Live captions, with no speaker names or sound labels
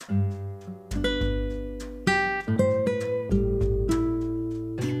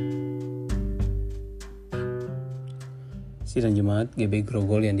Sidang Jemaat GB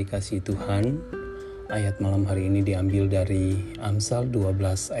Grogol yang dikasihi Tuhan, ayat malam hari ini diambil dari Amsal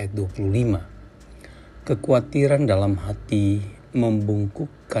 12 ayat 25. Kekuatiran dalam hati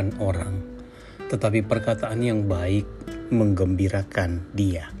membungkukkan orang, tetapi perkataan yang baik menggembirakan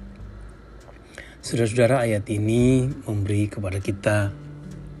dia. Saudara-saudara, ayat ini memberi kepada kita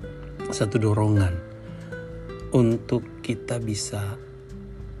satu dorongan untuk kita bisa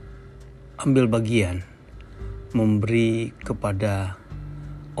ambil bagian, memberi kepada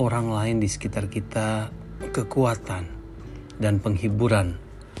orang lain di sekitar kita kekuatan dan penghiburan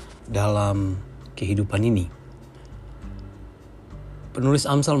dalam kehidupan ini. Penulis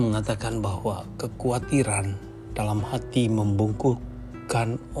Amsal mengatakan bahwa kekhawatiran dalam hati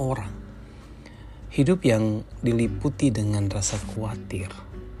membungkukkan orang. Hidup yang diliputi dengan rasa khawatir,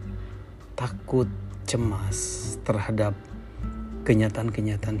 takut, cemas terhadap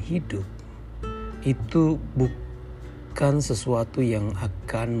kenyataan-kenyataan hidup itu bukan sesuatu yang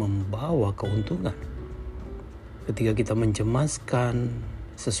akan membawa keuntungan. Ketika kita mencemaskan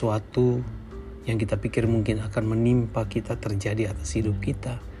sesuatu yang kita pikir mungkin akan menimpa kita terjadi atas hidup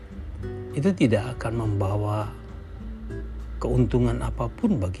kita, itu tidak akan membawa keuntungan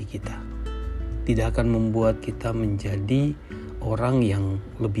apapun bagi kita. Tidak akan membuat kita menjadi orang yang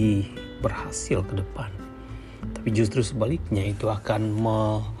lebih berhasil ke depan. Tapi justru sebaliknya, itu akan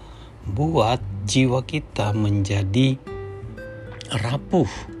membuat jiwa kita menjadi rapuh,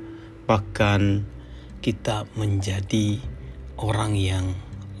 bahkan kita menjadi orang yang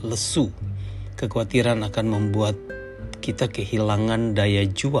lesu. Kekhawatiran akan membuat kita kehilangan daya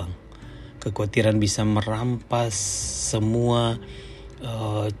juang. Kekhawatiran bisa merampas semua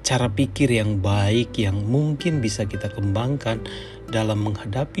cara pikir yang baik yang mungkin bisa kita kembangkan dalam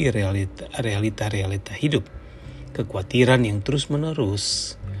menghadapi realita hidup. Kekhawatiran yang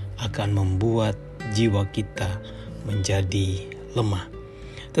terus-menerus akan membuat jiwa kita menjadi lemah.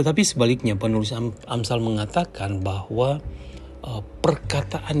 Tetapi sebaliknya, penulis Amsal mengatakan bahwa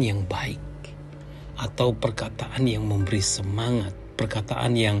perkataan yang baik atau perkataan yang memberi semangat,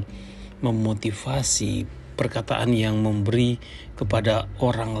 perkataan yang memotivasi, perkataan yang memberi kepada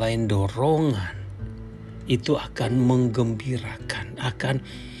orang lain dorongan, itu akan menggembirakan, akan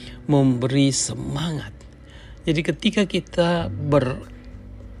memberi semangat. Jadi ketika kita berhubungan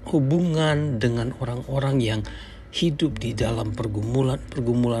dengan orang-orang yang hidup di dalam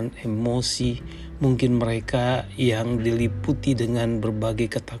pergumulan emosi, mungkin mereka yang diliputi dengan berbagai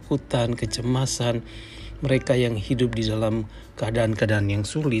ketakutan, kecemasan, mereka yang hidup di dalam keadaan-keadaan yang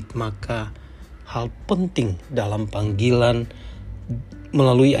sulit, maka hal penting dalam panggilan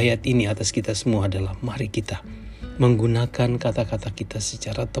melalui ayat ini atas kita semua adalah mari kita menggunakan kata-kata kita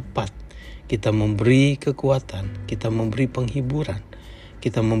secara tepat. Kita memberi kekuatan, kita memberi penghiburan,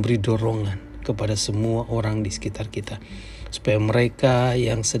 kita memberi dorongan kepada semua orang di sekitar kita, supaya mereka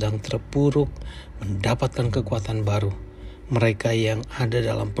yang sedang terpuruk mendapatkan kekuatan baru. Mereka yang ada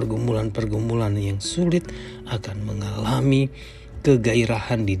dalam pergumulan-pergumulan yang sulit akan mengalami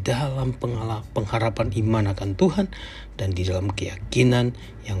kegairahan di dalam pengharapan iman akan Tuhan dan di dalam keyakinan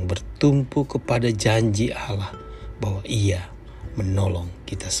yang bertumpu kepada janji Allah bahwa Ia menolong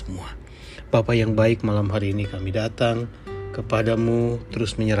kita semua. Bapa yang baik, malam hari ini kami datang kepadamu,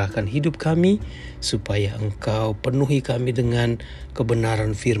 terus menyerahkan hidup kami, supaya Engkau penuhi kami dengan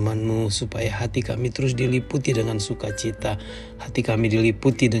kebenaran firman-Mu, supaya hati kami terus diliputi dengan sukacita, hati kami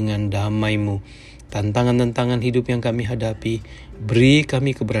diliputi dengan damai-Mu. Tantangan-tantangan hidup yang kami hadapi, beri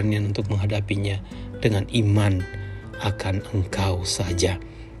kami keberanian untuk menghadapinya dengan iman akan Engkau saja.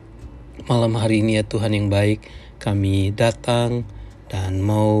 Malam hari ini ya Tuhan yang baik, kami datang dan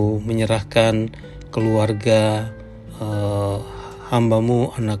mau menyerahkan keluarga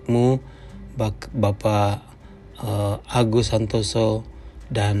hamba-Mu, anak-Mu, Bapak Agus Santoso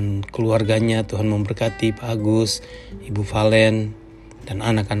dan keluarganya. Tuhan memberkati Pak Agus, Ibu Valen, dan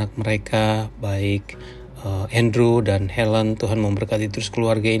anak-anak mereka, baik Andrew dan Helen. Tuhan memberkati terus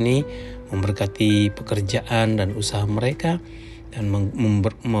keluarga ini, memberkati pekerjaan dan usaha mereka, dan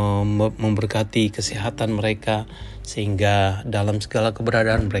memberkati kesehatan mereka, sehingga dalam segala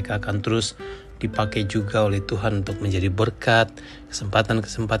keberadaan mereka akan terus dipakai juga oleh Tuhan untuk menjadi berkat.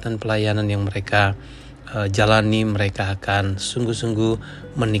 Kesempatan-kesempatan pelayanan yang mereka jalani, mereka akan sungguh-sungguh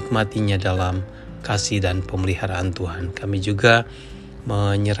menikmatinya dalam kasih dan pemeliharaan Tuhan. Kami juga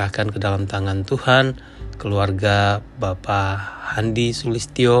menyerahkan ke dalam tangan Tuhan keluarga Bapak Handi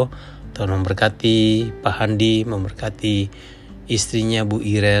Sulistyo. Tuhan memberkati Pak Handi, memberkati istrinya Bu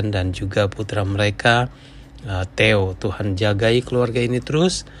Iren dan juga putra mereka Theo. Tuhan jagai keluarga ini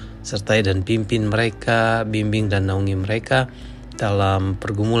terus, sertai dan pimpin mereka, bimbing dan naungi mereka dalam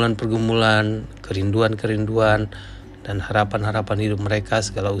pergumulan-pergumulan, kerinduan-kerinduan, dan harapan-harapan hidup mereka,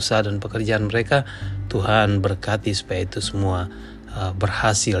 segala usaha dan pekerjaan mereka. Tuhan berkati supaya itu semua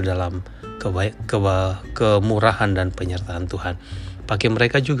berhasil dalam kemurahan dan penyertaan Tuhan. Pakai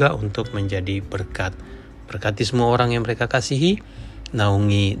mereka juga untuk menjadi berkat. Berkati semua orang yang mereka kasihi,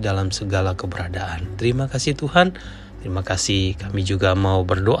 naungi dalam segala keberadaan. Terima kasih Tuhan. Terima kasih. Kami juga mau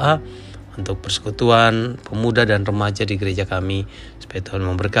berdoa untuk persekutuan pemuda dan remaja di gereja kami, supaya Tuhan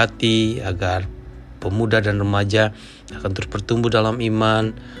memberkati agar pemuda dan remaja akan terus bertumbuh dalam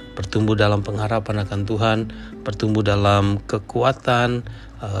iman, bertumbuh dalam pengharapan akan Tuhan, bertumbuh dalam kekuatan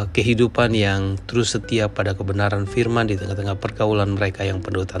kehidupan yang terus setia pada kebenaran firman di tengah-tengah pergaulan mereka yang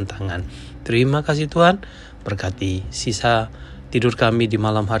penuh tantangan. Terima kasih Tuhan, berkati sisa tidur kami di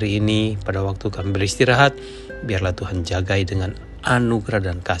malam hari ini, pada waktu kami beristirahat, biarlah Tuhan jagai dengan anugerah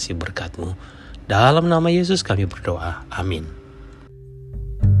dan kasih berkat-Mu. Dalam nama Yesus kami berdoa, amin.